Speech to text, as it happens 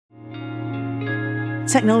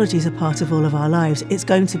Technology is a part of all of our lives. It's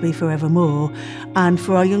going to be forevermore. And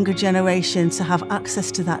for our younger generation to have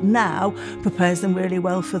access to that now prepares them really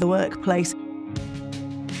well for the workplace.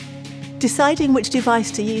 Deciding which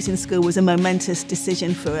device to use in school was a momentous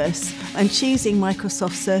decision for us, and choosing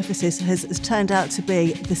Microsoft Surfaces has turned out to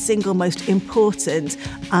be the single most important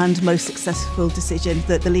and most successful decision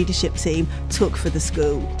that the leadership team took for the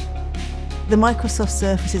school. The Microsoft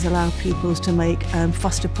Surfaces allow pupils to make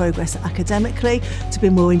faster progress academically, to be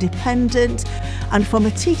more independent, and from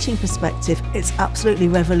a teaching perspective, it's absolutely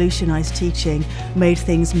revolutionised teaching, made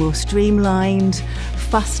things more streamlined,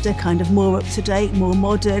 faster, kind of more up-to-date, more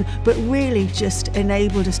modern, but really just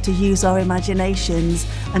enabled us to use our imaginations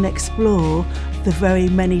and explore the very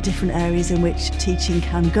many different areas in which teaching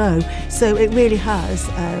can go. So it really has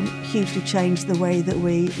hugely changed the way that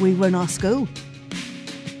we run our school.